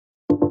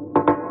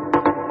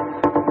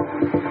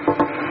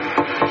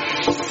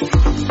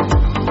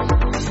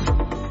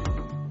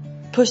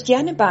På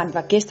Stjernebaren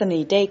var gæsterne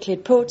i dag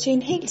klædt på til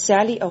en helt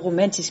særlig og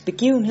romantisk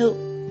begivenhed.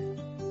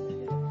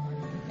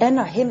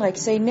 Anne og Henrik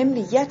sagde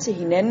nemlig ja til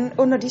hinanden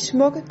under de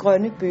smukke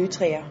grønne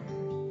bøgetræer.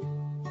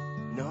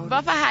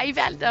 Hvorfor har I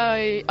valgt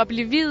at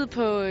blive viet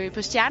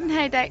på Stjernen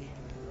her i dag?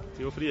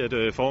 Det var fordi,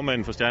 at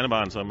formanden for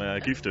Stjernebaren, som er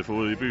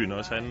giftefoged i byen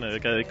også, han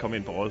gad ikke komme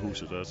ind på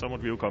rådhuset, og så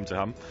måtte vi jo komme til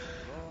ham.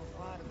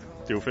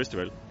 Det er jo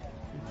festival.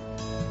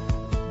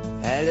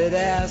 Alle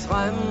deres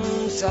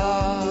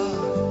remser,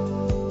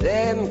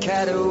 dem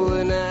kan du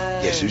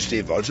udenad. Jeg synes, det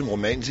er voldsomt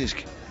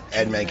romantisk,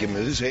 at man kan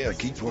mødes her og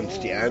kigge på en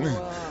stjerne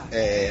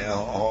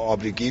og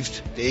blive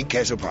gift. Det er ikke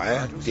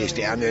Cassiopeia, det er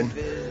stjernen.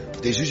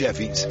 Det synes jeg er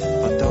fint.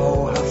 Og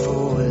dog har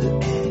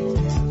fået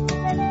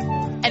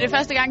Er det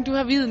første gang, du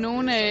har viet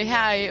nogen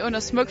her under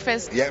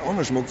Smukfest? Ja,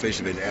 under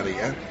Smukfestival er det,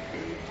 ja.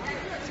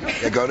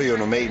 Jeg gør det jo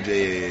normalt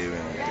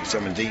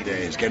som en del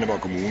af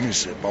Skanderborg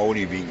Kommunes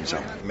borgerlige vielser,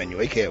 men jo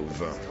ikke herude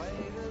før.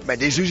 Men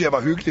det synes jeg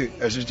var hyggeligt.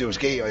 Jeg synes, det var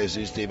skægt, og jeg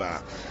synes, det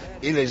var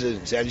et eller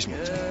andet særligt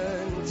smukt.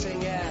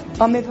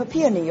 Og med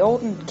papirerne i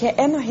orden, kan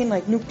Anne og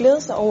Henrik nu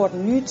glæde sig over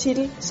den nye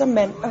titel som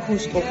mand og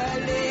hustru.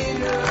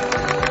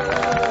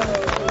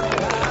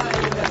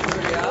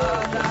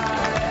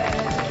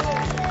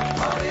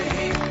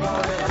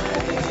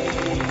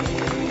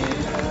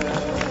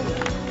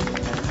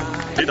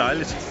 Det er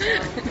dejligt.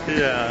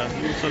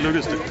 Så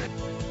lykkedes det.